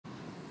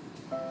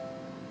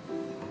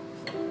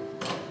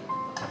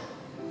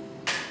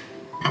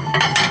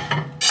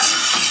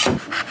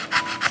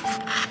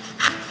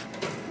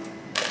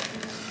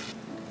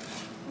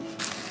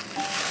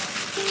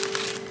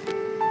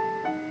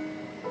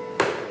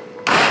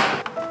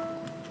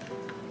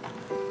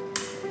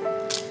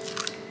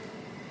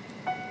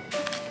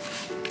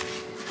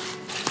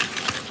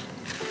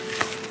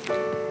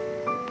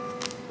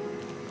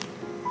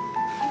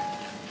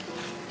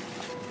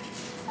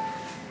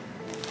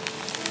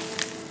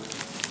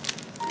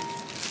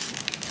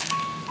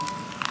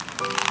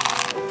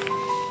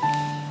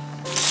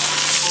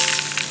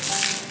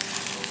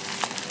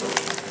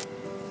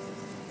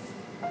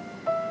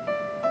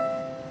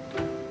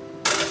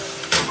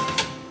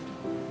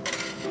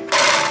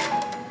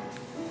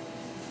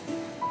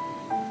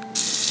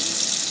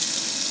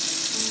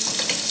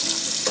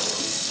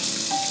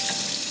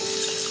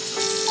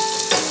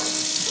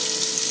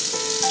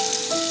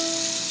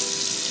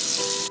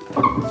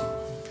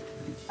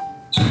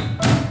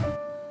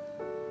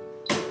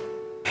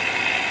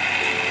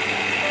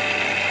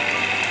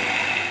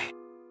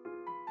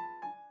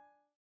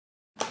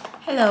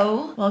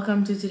Hello,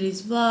 welcome to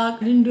today's vlog.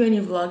 I didn't do any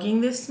vlogging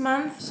this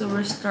month, so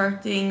we're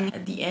starting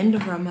at the end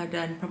of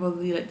Ramadan,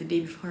 probably like the day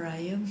before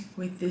Raya,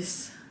 with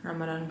this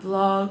Ramadan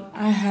vlog.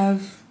 I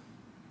have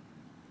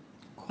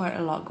quite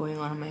a lot going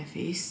on my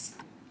face,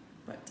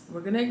 but we're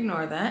gonna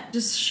ignore that.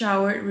 Just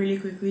showered really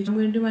quickly. I'm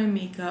gonna do my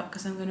makeup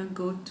because I'm gonna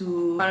go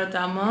to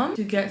Paratama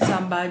to get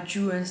some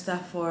baju and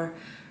stuff for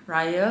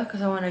Raya,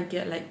 because I want to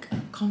get like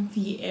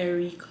comfy,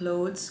 airy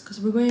clothes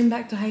because we're going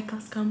back to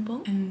Haikal's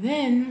kampung. And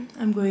then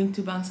I'm going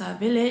to Bangsa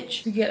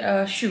village to get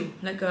a shoe,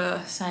 like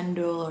a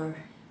sandal or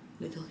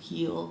little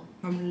heel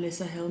from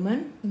Melissa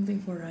Hillman,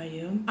 something for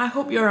Raya. I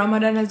hope your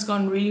Ramadan has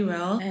gone really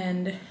well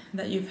and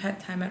that you've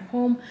had time at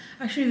home.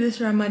 Actually, this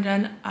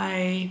Ramadan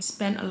I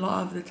spent a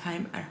lot of the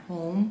time at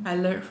home. I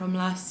learned from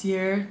last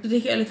year to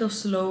take it a little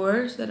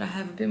slower so that I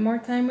have a bit more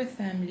time with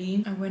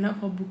family. I went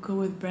out for buka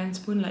with Brand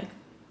Spoon like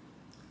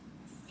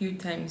few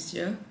times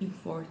here. I think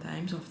 4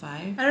 times or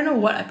 5. I don't know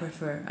what I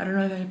prefer. I don't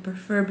know if I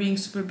prefer being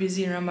super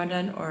busy in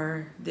Ramadan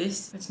or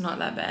this. It's not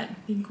that bad. I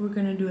think we're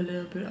gonna do a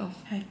little bit of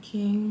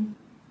packing.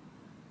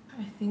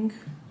 I think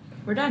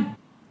we're done.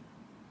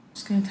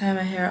 Just gonna tie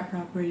my hair up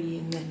properly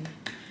and then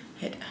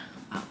head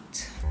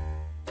out.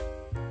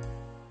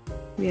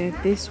 We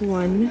have this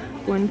one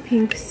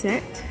pink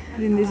set.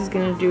 I think this is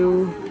gonna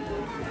do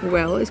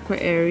well. It's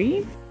quite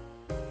airy.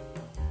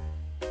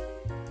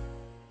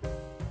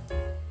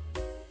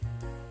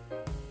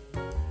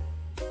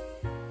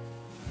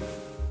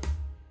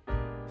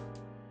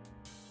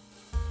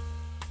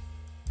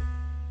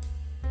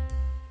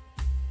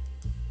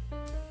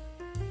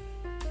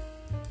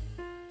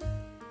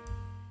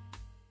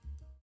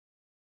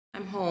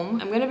 I'm home.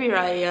 I'm gonna be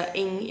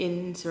Rayaing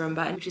in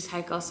Seremban, which is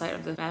Haikal's side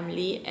of the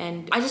family,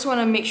 and I just want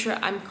to make sure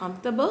I'm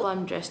comfortable.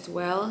 I'm dressed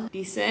well,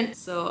 decent,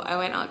 so I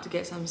went out to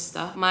get some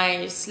stuff.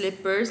 My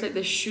slippers, like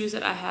the shoes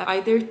that I have,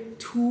 either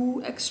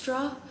too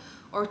extra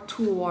or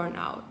too worn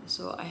out,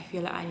 so I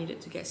feel like I needed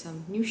to get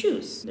some new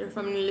shoes. They're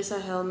from Melissa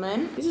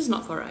Hillman. This is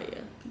not for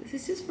Raya. This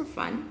is just for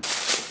fun.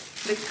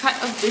 The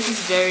cut of this is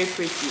very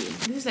pretty.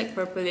 This is like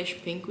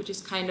purplish pink, which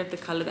is kind of the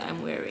color that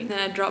I'm wearing. Then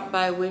I dropped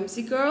by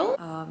Whimsy Girl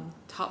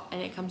top,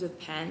 and it comes with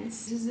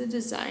pants. This is the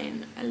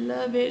design. I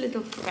love it.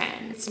 Little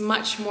fan. It's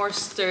much more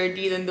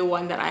sturdy than the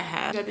one that I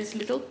have. Got these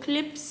little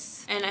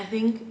clips, and I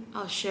think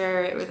I'll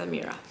share it with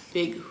Amira.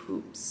 Big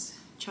hoops.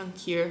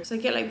 Chunkier. So I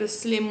get like the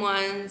slim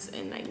ones,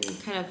 and like, I'm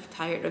kind of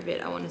tired of it.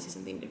 I want to see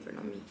something different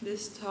on me.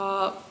 This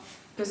top,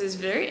 because it's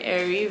very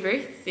airy,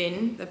 very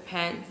thin, the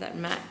pants that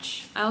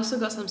match. I also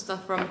got some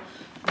stuff from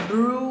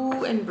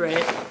Brew and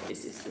Bread.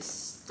 This is the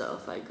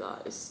stuff I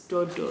got. It's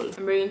dodol.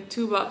 I'm bringing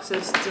 2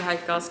 boxes to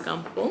Haikal's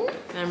kampung,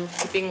 and I'm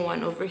keeping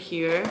one over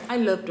here. I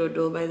love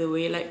dodol, by the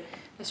way. Like,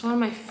 that's one of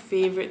my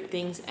favorite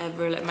things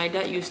ever. Like, my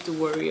dad used to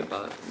worry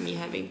about me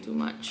having too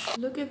much.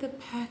 Look at the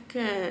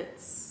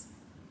packets.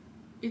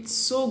 It's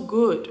so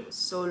good.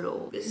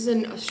 Solo. This is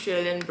an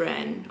Australian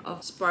brand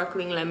of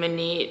sparkling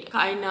lemonade.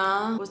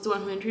 Kaina was the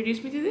one who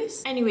introduced me to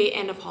this. Anyway,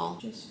 end of haul.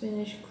 Just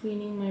finished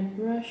cleaning my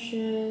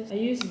brushes. I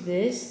use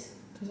this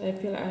because I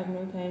feel like I have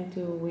no time to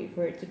wait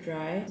for it to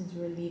dry since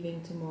we're leaving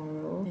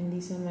tomorrow. And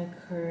these are my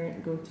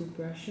current go-to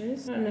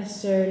brushes. Not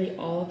necessarily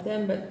all of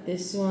them, but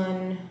this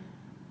one,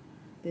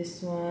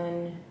 this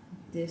one,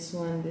 this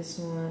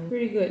one.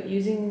 Pretty good.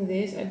 Using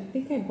this, I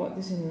think I bought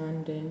this in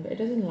London, but it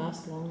doesn't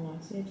last long.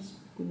 I just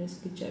goodness,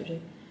 good job.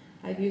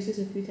 I've used this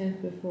a few times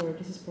before.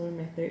 This is probably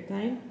my 3rd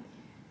time.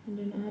 And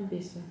then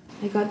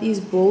I got these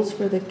bowls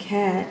for the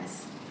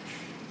cats.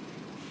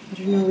 I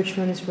don't know which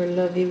one is for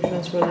Lovey, which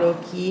one's for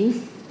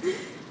Loki.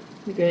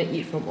 We're gonna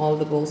eat from all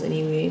the bowls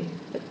anyway.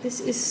 But this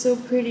is so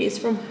pretty. It's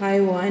from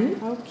Haiwan.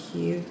 How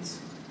cute.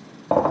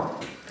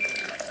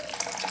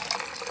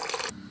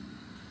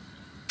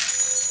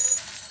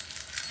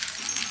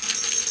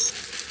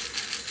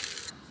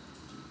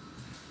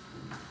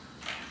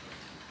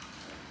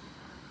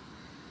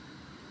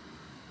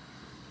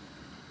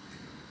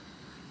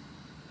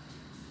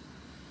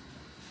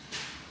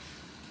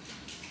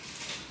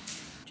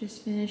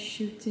 Just finished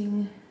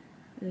shooting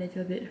a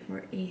little bit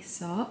for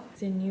Aesop.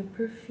 It's a new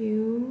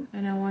perfume,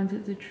 and I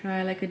wanted to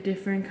try like a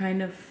different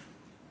kind of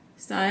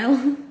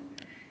style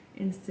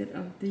instead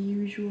of the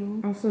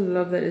usual. I also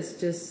love that it's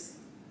just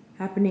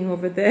happening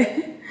over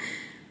there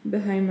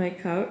behind my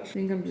couch. I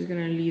think I'm just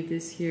gonna leave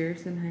this here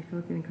so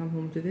Haikal can come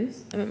home to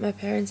this. I'm at my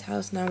parents'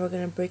 house now. We're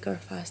gonna break our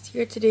fast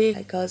here today.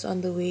 Haikal's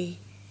on the way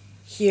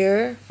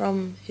here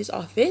from his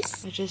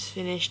office. I just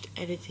finished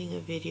editing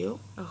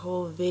a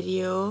whole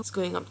video. It's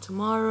going up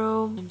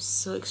tomorrow. I'm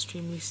so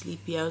extremely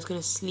sleepy. I was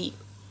gonna sleep,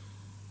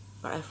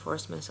 but I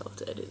forced myself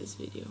to edit this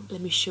video.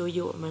 Let me show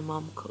you what my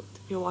mom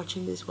cooked. If you're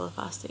watching this while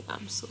fasting,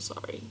 I'm so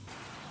sorry.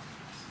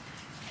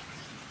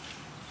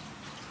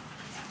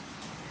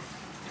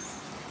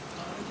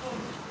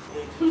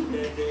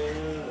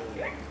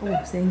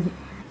 Oh, saying it.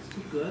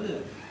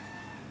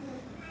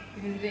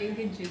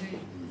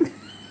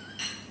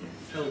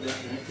 Wow,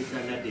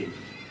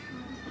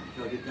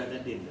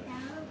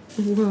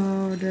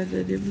 dah ada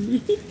dia beli.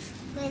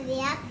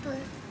 Beli apa?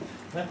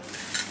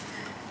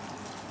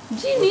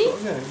 Gini?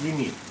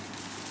 Gini.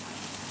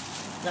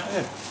 Nak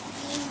ke?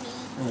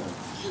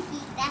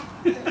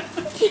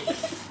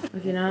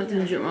 Okay, now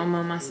tunjuk Mama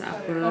masak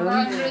apa.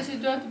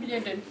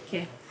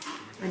 Okay.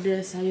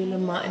 Ada sayur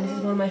lemak, and this is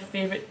one of my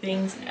favorite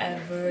things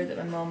ever that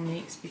my mom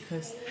makes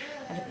because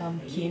ada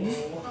pumpkin.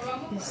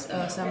 This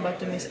sambal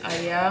tumis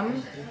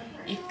ayam,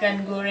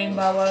 ikan goreng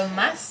bawal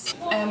emas,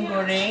 ayam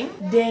goreng,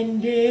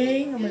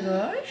 dendeng, oh my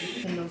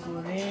gosh, telur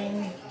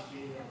goreng,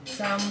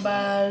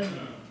 sambal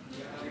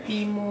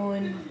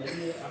timun.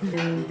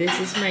 And this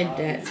is my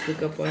dad's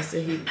buka puasa.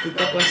 He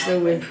buka puasa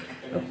with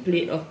a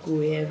plate of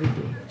kuih every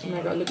day. Oh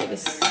my god, look at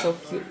this so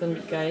cute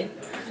guy.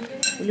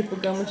 Boleh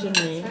pegang macam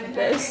ni.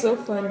 That is so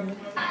funny.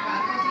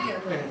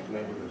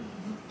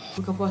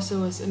 Buka puasa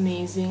was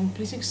amazing.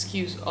 Please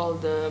excuse all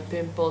the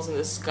pimples and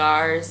the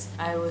scars.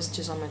 I was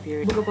just on my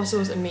period. Buka puasa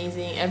was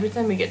amazing. Every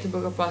time we get to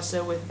buka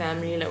puasa with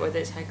family, like whether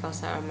it's Haikal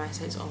side or my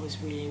side, it's always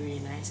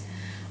really nice.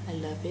 I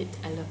love it.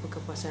 I love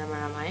buka puasa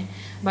ramai-ramai.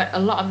 But a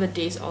lot of the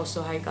days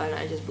also Haikal and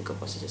I just buka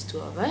puasa, just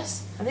two of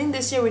us. I think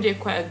this year we did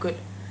quite a good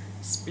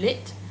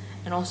split.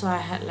 And also I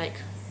had like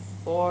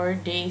 4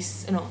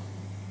 days, no,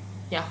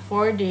 yeah,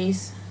 4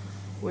 days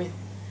with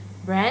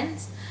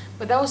brands,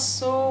 but that was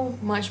so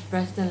much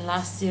better than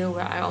last year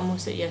where I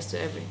almost said yes to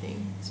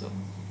everything. So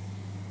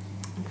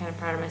I'm kind of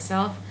proud of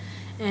myself.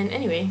 And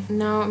anyway,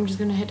 now I'm just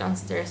gonna head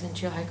downstairs and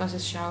chill. Haikal's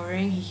just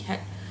showering.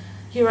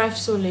 He arrived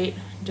so late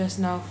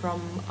just now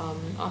from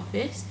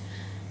office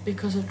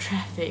because of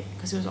traffic,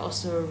 because it was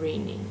also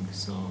raining.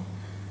 So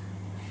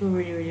I feel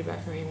really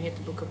bad for him. He had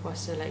to book a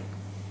puasa like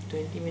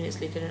 20 minutes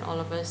later than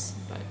all of us,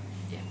 but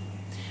yeah.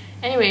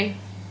 Anyway,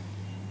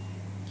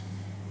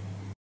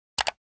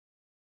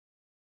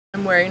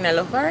 I'm wearing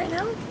Nalofa right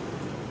now.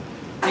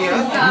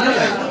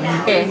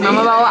 Okay,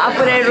 Mama bawa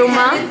apa dari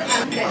rumah?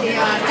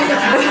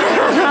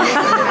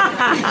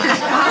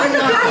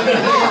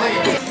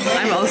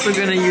 I'm also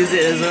gonna use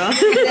it as well.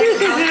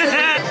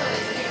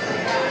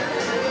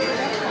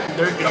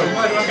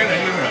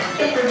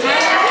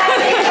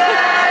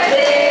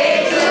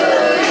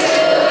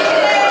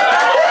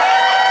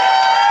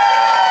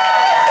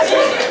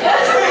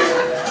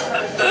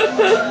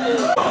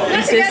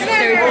 This is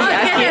 30.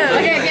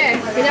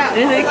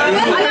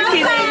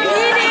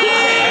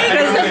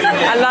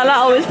 Alala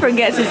always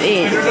forgets his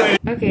age.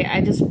 Okay,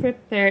 I just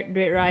prepared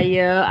Duit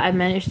Raya. I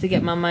managed to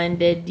get Mama and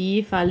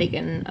Daddy, Falik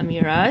and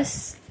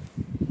Amira's.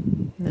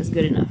 That's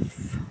good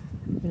enough.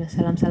 I'm gonna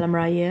salam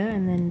Raya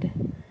and then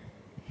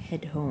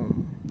head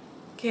home.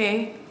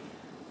 Okay,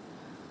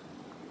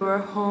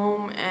 we're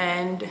home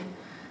and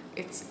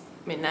it's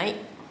midnight.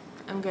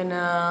 I'm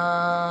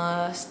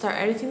gonna start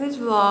editing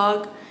this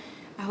vlog.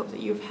 I hope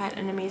that you've had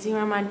an amazing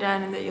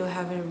Ramadan and that you'll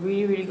have a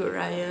really good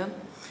Raya.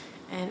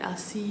 And I'll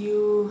see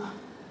you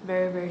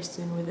very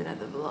soon with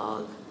another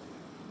vlog.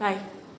 Bye.